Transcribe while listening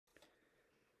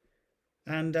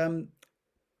And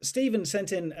Stephen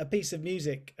sent in a piece of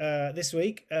music this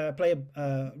week,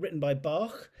 written by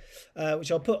Bach,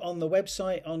 which I'll put on the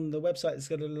website. On the website, it's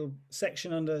got a little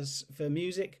section under for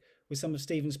music with some of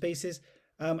Stephen's pieces.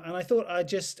 And I thought I'd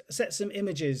just set some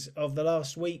images of the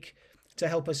last week to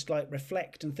help us like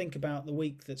reflect and think about the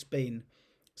week that's been.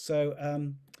 So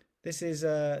this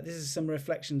is some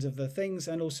reflections of the things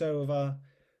and also of our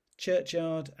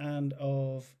churchyard and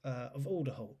of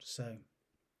Alderholt. So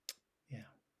yeah.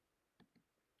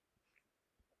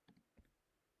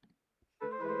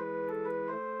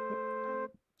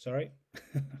 Sorry.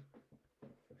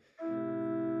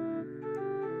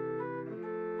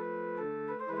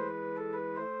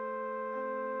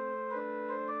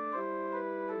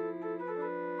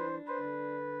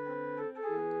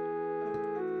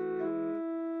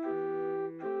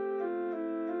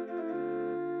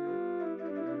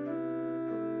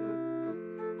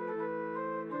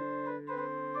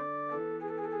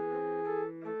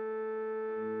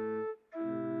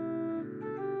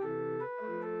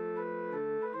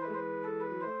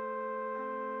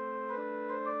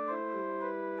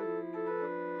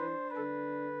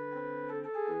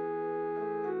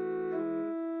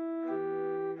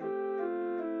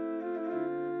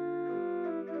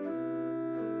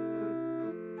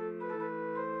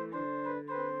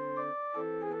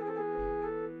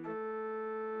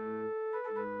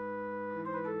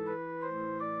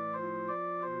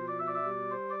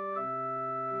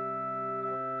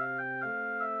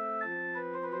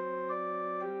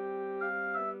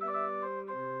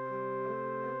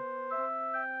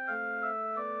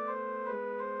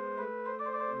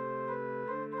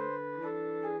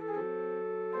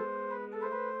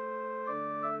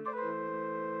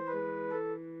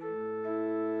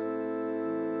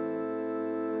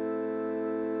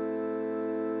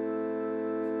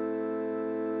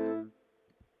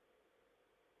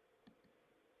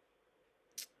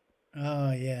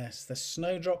 Ah, yes, the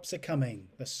snowdrops are coming.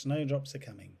 The snowdrops are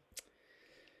coming.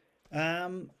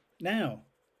 Now,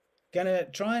 gonna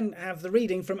try and have the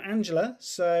reading from Angela.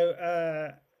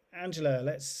 So, Angela,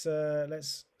 let's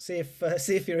see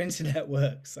if your internet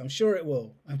works. I'm sure it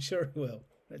will. I'm sure it will.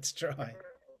 Let's try.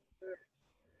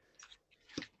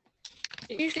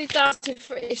 It usually does if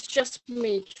it's just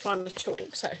me trying to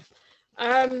talk. So,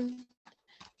 um,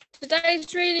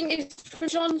 today's reading is from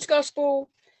John's Gospel,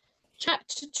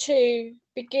 chapter 2,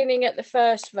 beginning at the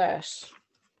first verse.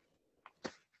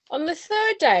 On the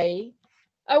third day,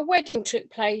 a wedding took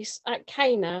place at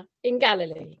Cana in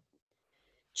Galilee.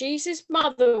 Jesus'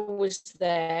 mother was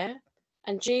there,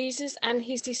 and Jesus and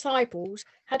his disciples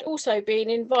had also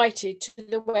been invited to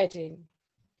the wedding.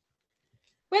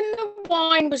 When the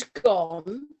wine was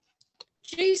gone,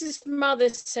 Jesus' mother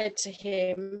said to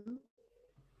him,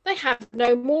 "They have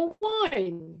no more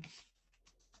wine."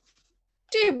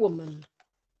 "Dear woman,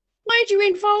 why do you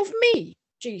involve me?"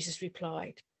 Jesus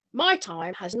replied. "My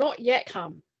time has not yet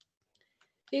come."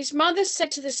 His mother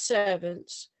said to the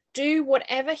servants, "Do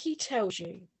whatever he tells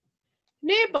you."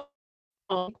 Nearby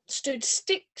stood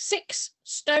 6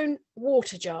 stone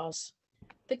water jars,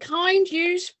 the kind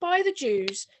used by the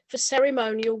Jews for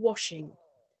ceremonial washing,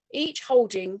 each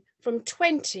holding from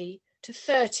 20 to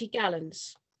 30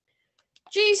 gallons.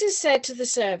 Jesus said to the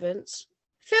servants,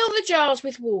 "Fill the jars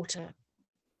with water."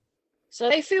 So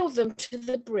they filled them to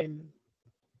the brim.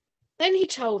 Then he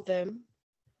told them,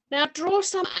 "Now draw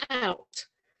some out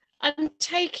and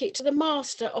take it to the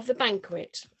master of the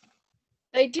banquet."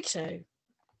 They did so,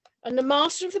 and the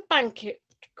master of the banquet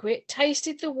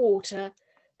tasted the water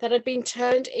that had been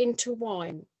turned into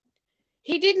wine.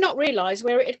 He did not realize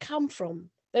where it had come from,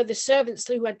 though the servants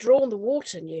who had drawn the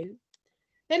water knew.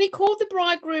 Then he called the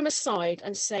bridegroom aside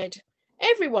and said,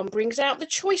 "Everyone brings out the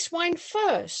choice wine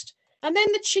first, and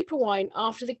then the cheaper wine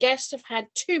after the guests have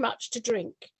had too much to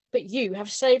drink. But you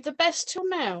have saved the best till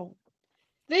now."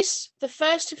 This, the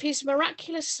first of his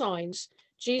miraculous signs,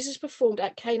 Jesus performed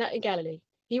at Cana in Galilee.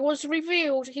 He was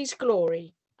revealed his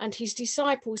glory, and his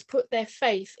disciples put their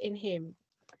faith in him.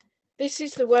 This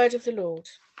is the word of the Lord.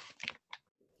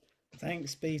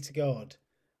 Thanks be to God.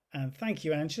 And thank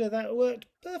you, Angela. That worked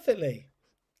perfectly.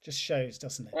 Just shows,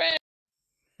 doesn't it?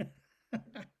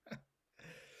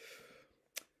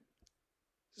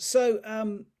 So,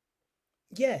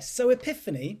 yes, so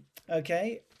Epiphany,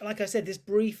 okay, like I said, this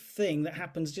brief thing that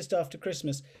happens just after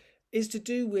Christmas is to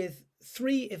do with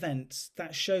 3 events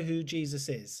that show who Jesus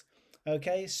is.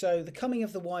 Okay, so the coming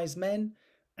of the wise men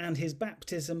and his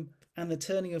baptism and the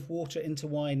turning of water into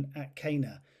wine at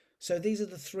Cana. So these are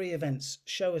the 3 events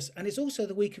show us, and it's also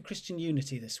the week of Christian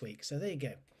unity this week. So there you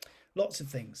go, lots of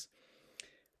things.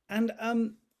 And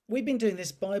we've been doing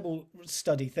this Bible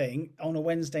study thing on a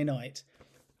Wednesday night,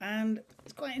 and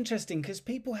it's quite interesting because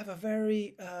people have a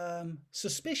very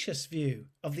suspicious view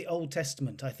of the Old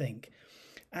Testament, I think.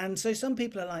 And so some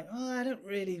people are like, oh, I don't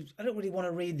really want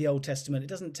to read the Old Testament. It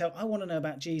doesn't tell, I want to know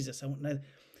about Jesus. I want to know.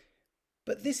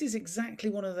 But this is exactly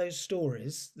one of those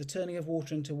stories, the turning of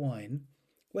water into wine,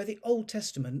 where the Old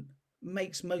Testament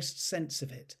makes most sense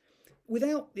of it.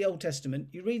 Without the Old Testament,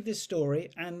 you read this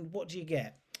story and what do you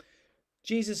get?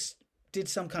 Jesus did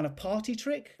some kind of party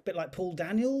trick, a bit like Paul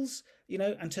Daniels,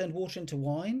 and turned water into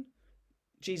wine.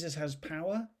 Jesus has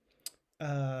power.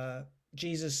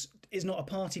 Jesus is not a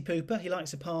party pooper. He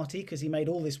likes a party because he made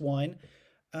all this wine.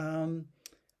 And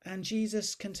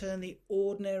Jesus can turn the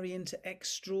ordinary into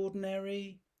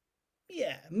extraordinary.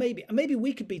 Yeah, maybe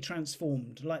we could be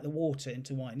transformed like the water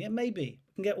into wine. Yeah, maybe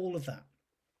we can get all of that.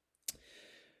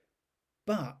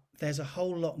 But there's a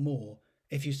whole lot more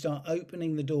if you start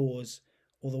opening the doors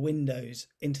or the windows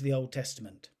into the Old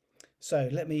Testament. So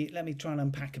let me try and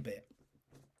unpack a bit.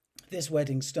 This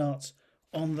wedding starts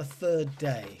on the third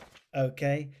day.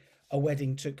 Okay, a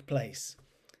wedding took place.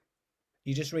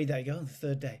 You just read that, you go, oh, the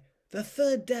third day. The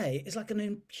third day is like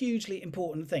a hugely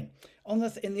important thing.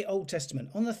 In the Old Testament,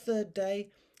 on the third day,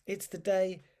 it's the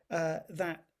day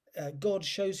that God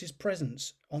shows his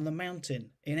presence on the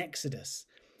mountain in Exodus.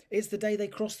 It's the day they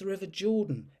crossed the River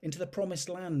Jordan into the Promised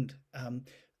Land.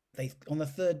 On the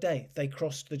third day, they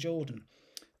crossed the Jordan.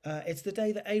 It's the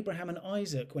day that Abraham and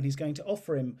Isaac, when he's going to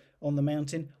offer him on the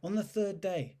mountain, on the third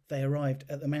day, they arrived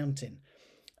at the mountain.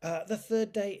 The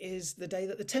third day is the day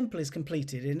that the temple is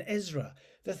completed in Ezra.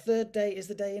 The third day is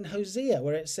the day in Hosea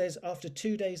where it says, after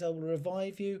 2 days I will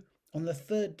revive you. On the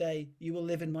third day you will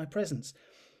live in my presence.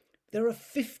 There are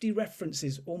 50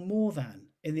 references or more than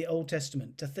in the Old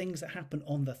Testament to things that happen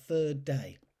on the third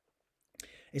day.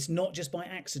 It's not just by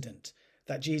accident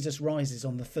that Jesus rises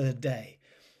on the third day.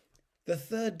 The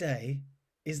third day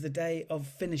is the day of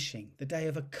finishing, the day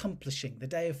of accomplishing, the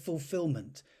day of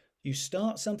fulfillment. You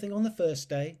start something on the first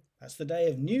day. That's the day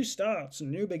of new starts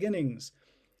and new beginnings.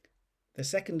 The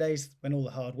second day is when all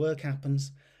the hard work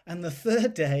happens. And the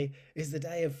third day is the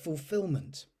day of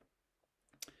fulfillment.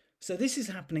 So this is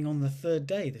happening on the third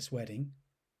day, this wedding.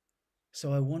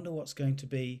 So I wonder what's going to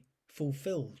be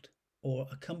fulfilled or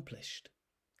accomplished.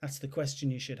 That's the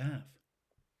question you should have.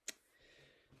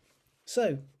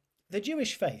 So the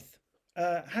Jewish faith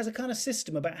has a kind of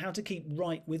system about how to keep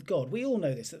right with God. We all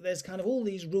know this, that there's kind of all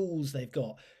these rules they've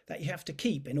got that you have to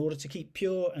keep in order to keep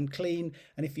pure and clean.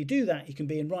 And if you do that, you can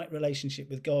be in right relationship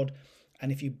with God.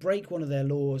 And if you break one of their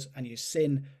laws and you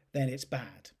sin, then it's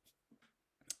bad.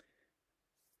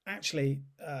 Actually,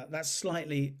 that's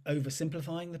slightly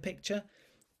oversimplifying the picture.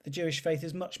 The Jewish faith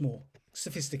is much more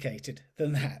sophisticated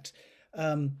than that.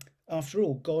 After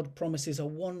all, God promises a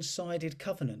one-sided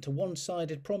covenant, a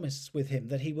one-sided promise with him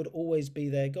that he would always be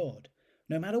their God,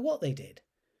 no matter what they did.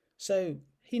 So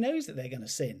he knows that they're going to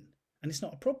sin, and it's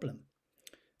not a problem.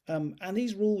 And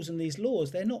these rules and these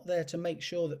laws, they're not there to make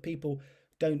sure that people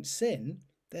don't sin.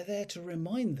 They're there to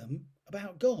remind them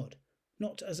about God,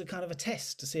 not as a kind of a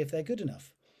test to see if they're good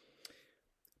enough.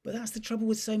 But that's the trouble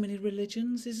with so many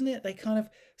religions, isn't it? They kind of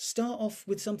start off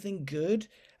with something good,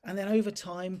 and then over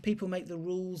time, people make the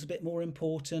rules a bit more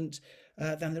important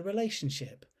than the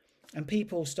relationship. And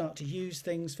people start to use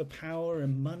things for power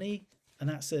and money, and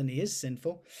that certainly is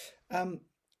sinful. And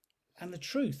the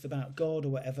truth about God or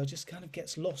whatever just kind of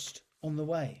gets lost on the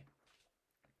way.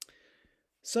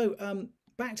 So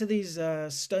back to these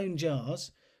stone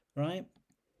jars, right?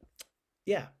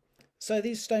 Yeah. So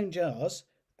these stone jars,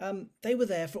 they were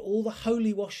there for all the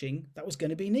holy washing that was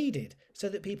going to be needed so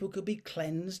that people could be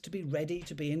cleansed to be ready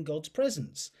to be in God's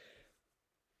presence.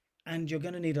 And you're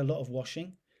going to need a lot of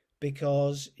washing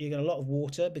because you get a lot of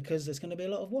water because there's going to be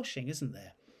a lot of washing, isn't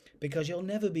there? Because you'll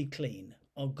never be clean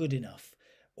or good enough,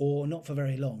 or not for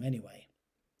very long anyway.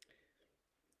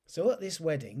 So at this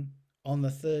wedding on the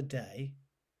third day,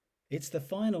 it's the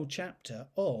final chapter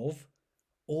of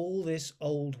all this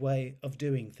old way of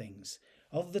doing things,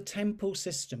 of the temple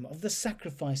system, of the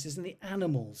sacrifices and the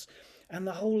animals, and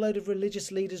the whole load of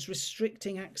religious leaders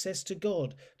restricting access to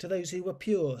God to those who were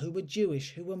pure, who were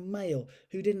Jewish, who were male,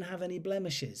 who didn't have any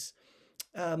blemishes.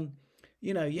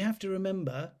 You have to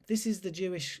remember, this is the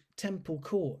Jewish temple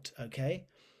court, okay?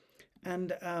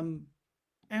 And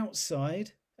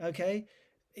outside, okay,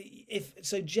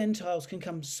 so Gentiles can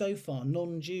come so far,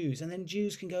 non-Jews, and then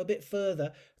Jews can go a bit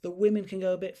further, the women can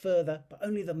go a bit further, but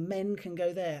only the men can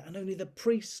go there, and only the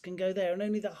priests can go there, and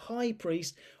only the high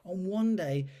priest on one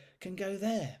day can go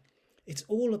there. It's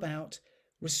all about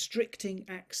restricting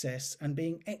access and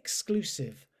being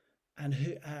exclusive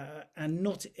and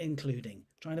not including,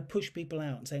 trying to push people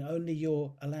out and saying only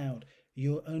you're allowed,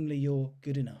 you're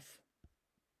good enough.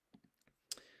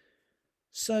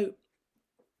 So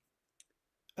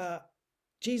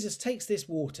Jesus takes this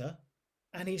water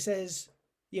and he says,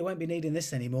 you won't be needing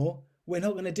this anymore. We're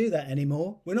not going to do that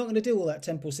anymore. We're not going to do all that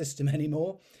temple system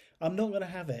anymore. I'm not going to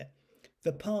have it.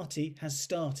 The party has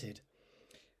started.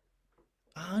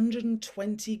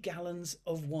 120 gallons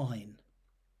of wine.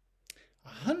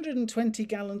 120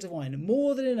 gallons of wine,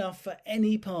 more than enough for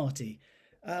any party.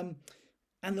 And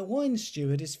the wine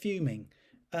steward is fuming.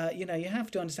 You have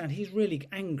to understand, he's really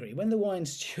angry. When the wine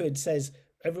steward says,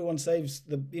 everyone saves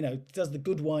does the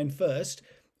good wine first,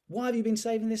 why have you been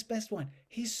saving this best wine?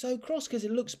 He's so cross because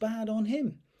it looks bad on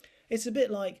him. It's a bit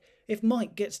like if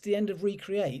Mike gets to the end of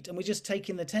Recreate and we're just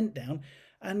taking the tent down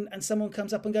and someone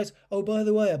comes up and goes, oh, by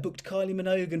the way, I booked Kylie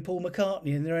Minogue and Paul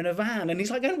McCartney and they're in a van. And he's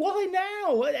like, going, why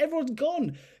now? Everyone's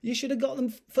gone. You should have got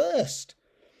them first.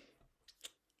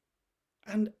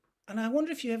 And I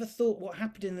wonder if you ever thought what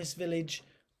happened in this village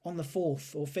on the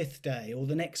 4th or 5th day or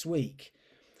the next week.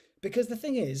 Because the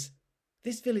thing is,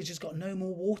 this village has got no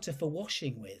more water for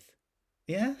washing with.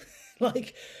 Yeah?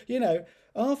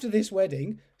 After this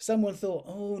wedding, someone thought,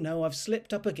 oh no, I've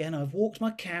slipped up again. I've walked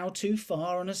my cow too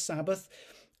far on a Sabbath.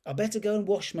 I better go and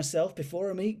wash myself before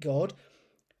I meet God.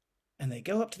 And they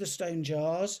go up to the stone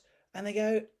jars and they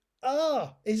go,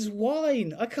 it's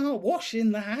wine. I can't wash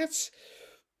in that.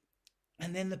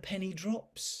 And then the penny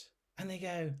drops and they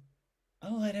go,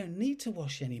 oh, I don't need to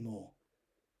wash anymore.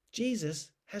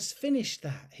 Jesus has finished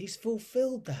that. He's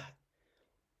fulfilled that.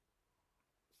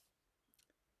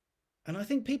 And I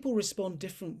think people respond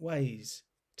different ways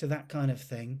to that kind of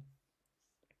thing.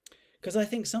 Because I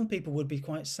think some people would be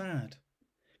quite sad.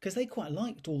 Because they quite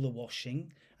liked all the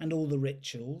washing and all the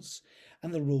rituals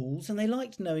and the rules. And they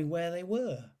liked knowing where they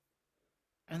were.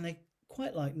 And they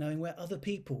quite liked knowing where other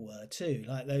people were too.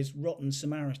 Like those rotten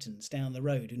Samaritans down the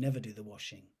road who never do the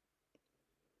washing.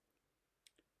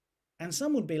 And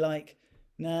some would be like,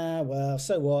 nah, well,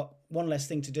 so what? One less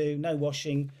thing to do, no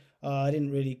washing. I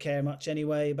didn't really care much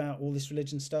anyway about all this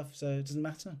religion stuff, so it doesn't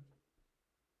matter.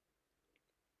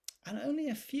 And only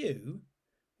a few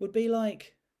would be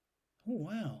like, oh,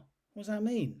 wow, what does that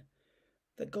mean?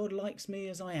 That God likes me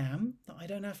as I am, that I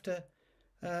don't have to,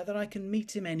 that I can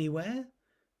meet him anywhere,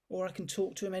 or I can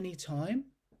talk to him anytime?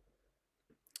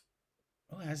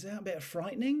 Oh, is that a bit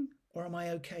frightening, or am I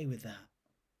okay with that?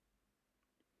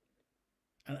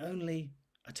 And only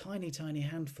a tiny, tiny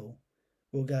handful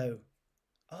will go,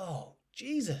 oh,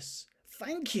 Jesus,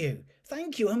 thank you,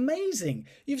 amazing.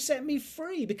 You've set me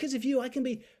free. Because of you, I can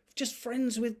be just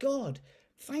friends with God.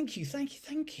 Thank you.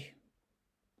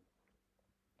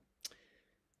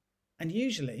 And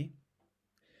usually,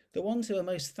 the ones who are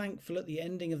most thankful at the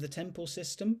ending of the temple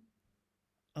system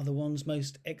are the ones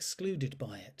most excluded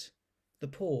by it. The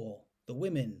poor, the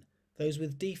women, those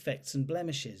with defects and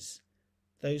blemishes,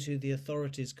 those who the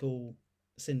authorities call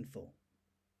sinful.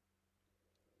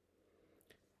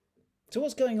 So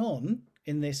what's going on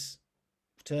in this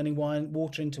turning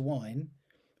water into wine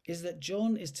is that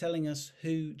John is telling us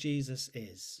who Jesus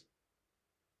is.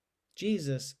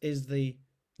 Jesus is the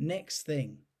next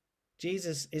thing.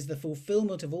 Jesus is the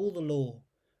fulfillment of all the law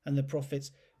and the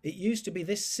prophets. It used to be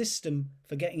this system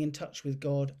for getting in touch with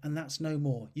God, and that's no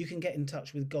more. You can get in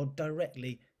touch with God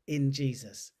directly in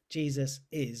Jesus. Jesus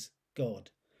is God.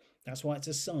 That's why it's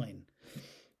a sign.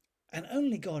 And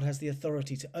only God has the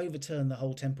authority to overturn the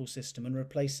whole temple system and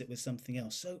replace it with something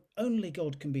else. So only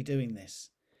God can be doing this.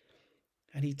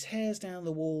 And he tears down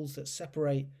the walls that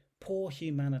separate poor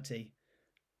humanity,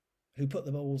 who put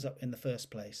the walls up in the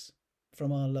first place,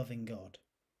 from our loving God.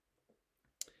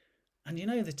 And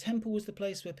the temple was the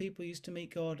place where people used to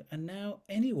meet God, and now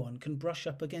anyone can brush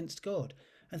up against God.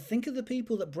 And think of the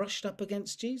people that brushed up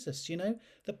against Jesus,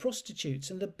 the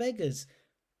prostitutes and the beggars.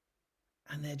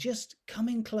 And they're just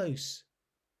coming close.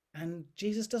 And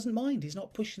Jesus doesn't mind. He's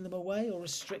not pushing them away or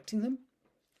restricting them.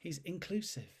 He's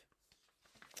inclusive.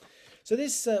 So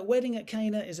this wedding at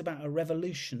Cana is about a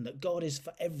revolution that God is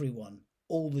for everyone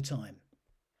all the time.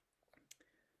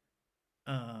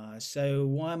 So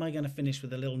why am I going to finish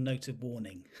with a little note of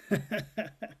warning?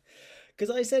 Because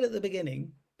I said at the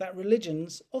beginning that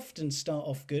religions often start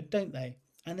off good, don't they?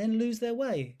 And then lose their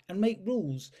way and make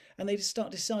rules, and they just start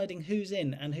deciding who's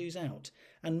in and who's out,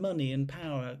 and money and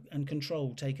power and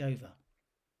control take over.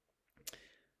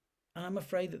 And I'm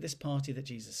afraid that this party that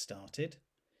Jesus started,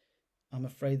 I'm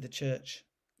afraid the church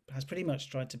has pretty much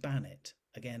tried to ban it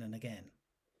again and again.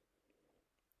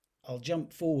 I'll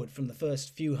jump forward from the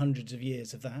first few hundreds of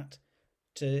years of that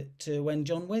to when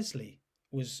John Wesley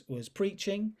was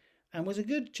preaching and was a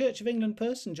good Church of England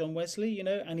person, John Wesley, you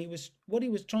know, and what he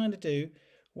was trying to do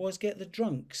was get the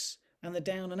drunks and the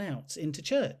down and outs into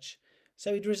church.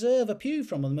 So he'd reserve a pew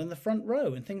from them in the front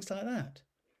row and things like that.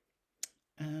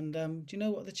 And do you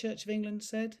know what the Church of England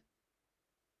said?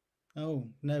 Oh,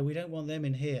 no, we don't want them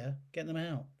in here. Get them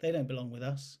out. They don't belong with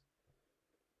us.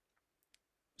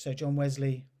 So John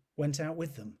Wesley went out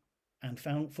with them and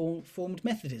formed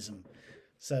Methodism.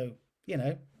 So, you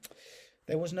know,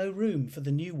 there was no room for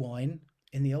the new wine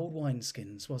in the old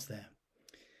wineskins, was there?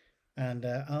 And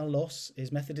our loss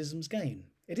is Methodism's gain.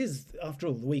 It is, after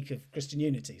all, the week of Christian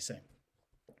unity. So,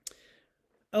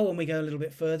 oh, and we go a little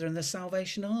bit further, and the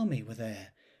Salvation Army were there,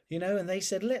 you know, and they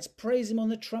said, let's praise him on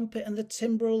the trumpet and the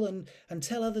timbrel and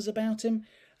tell others about him.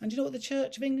 And you know what the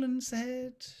Church of England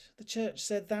said? The church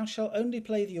said, thou shalt only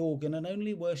play the organ and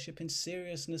only worship in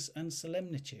seriousness and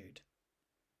solemnitude.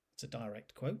 It's a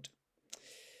direct quote.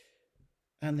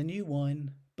 And the new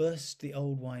wine burst the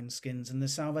old wineskins, and the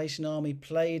Salvation Army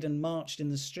played and marched in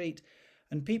the street,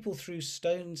 and people threw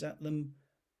stones at them,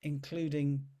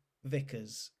 including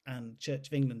vicars and Church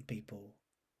of England people.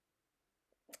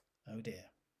 Oh dear.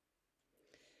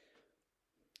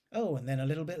 Oh, and then a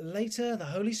little bit later, the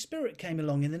Holy Spirit came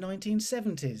along in the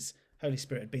 1970s. Holy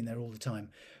Spirit had been there all the time.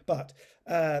 But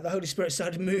the Holy Spirit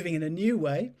started moving in a new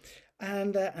way.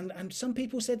 And some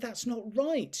people said, that's not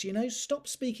right. You know, stop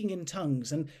speaking in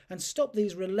tongues and stop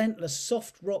these relentless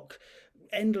soft rock,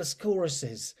 endless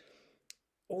choruses,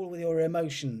 all with your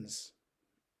emotions.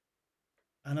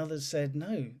 And others said,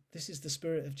 no, this is the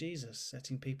Spirit of Jesus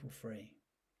setting people free.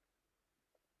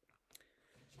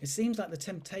 It seems like the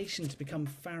temptation to become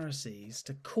Pharisees,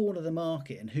 to corner the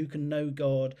market and who can know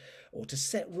God, or to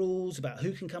set rules about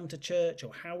who can come to church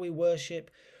or how we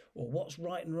worship, or what's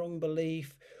right and wrong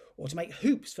belief, or to make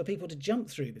hoops for people to jump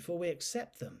through before we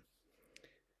accept them.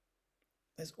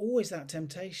 There's always that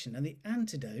temptation, and the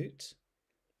antidote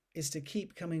is to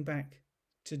keep coming back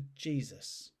to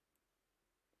Jesus.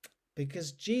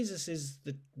 Because Jesus is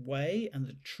the way and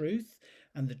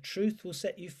the truth will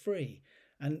set you free.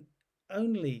 And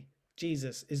only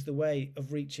Jesus is the way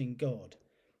of reaching God.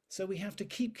 So we have to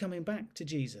keep coming back to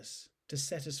Jesus to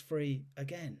set us free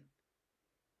again.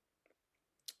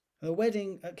 The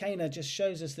wedding at Cana just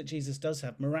shows us that Jesus does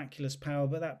have miraculous power,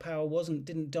 but that power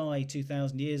didn't die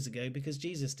 2,000 years ago because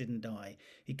Jesus didn't die.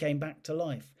 He came back to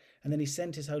life, and then he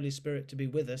sent his Holy Spirit to be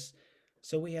with us,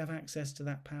 so we have access to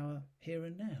that power here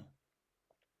and now.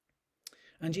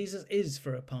 And Jesus is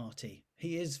for a party.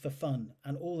 He is for fun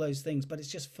and all those things, but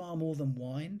it's just far more than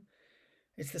wine.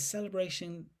 It's the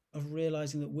celebration of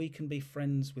realizing that we can be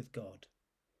friends with God.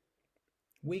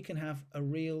 We can have a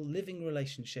real living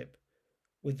relationship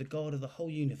with the God of the whole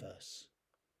universe.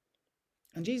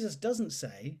 And Jesus doesn't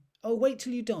say, oh, wait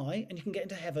till you die and you can get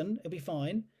into heaven, it'll be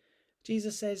fine.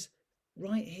 Jesus says,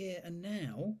 right here and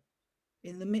now,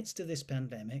 in the midst of this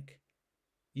pandemic,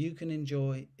 you can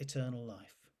enjoy eternal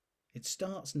life. It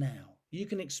starts now. You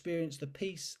can experience the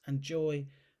peace and joy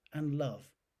and love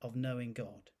of knowing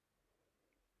God.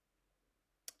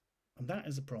 And that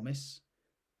is a promise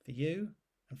for you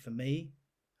and for me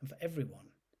and for everyone.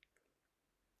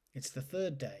 It's the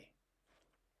third day.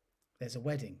 There's a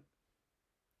wedding.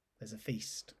 There's a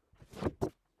feast.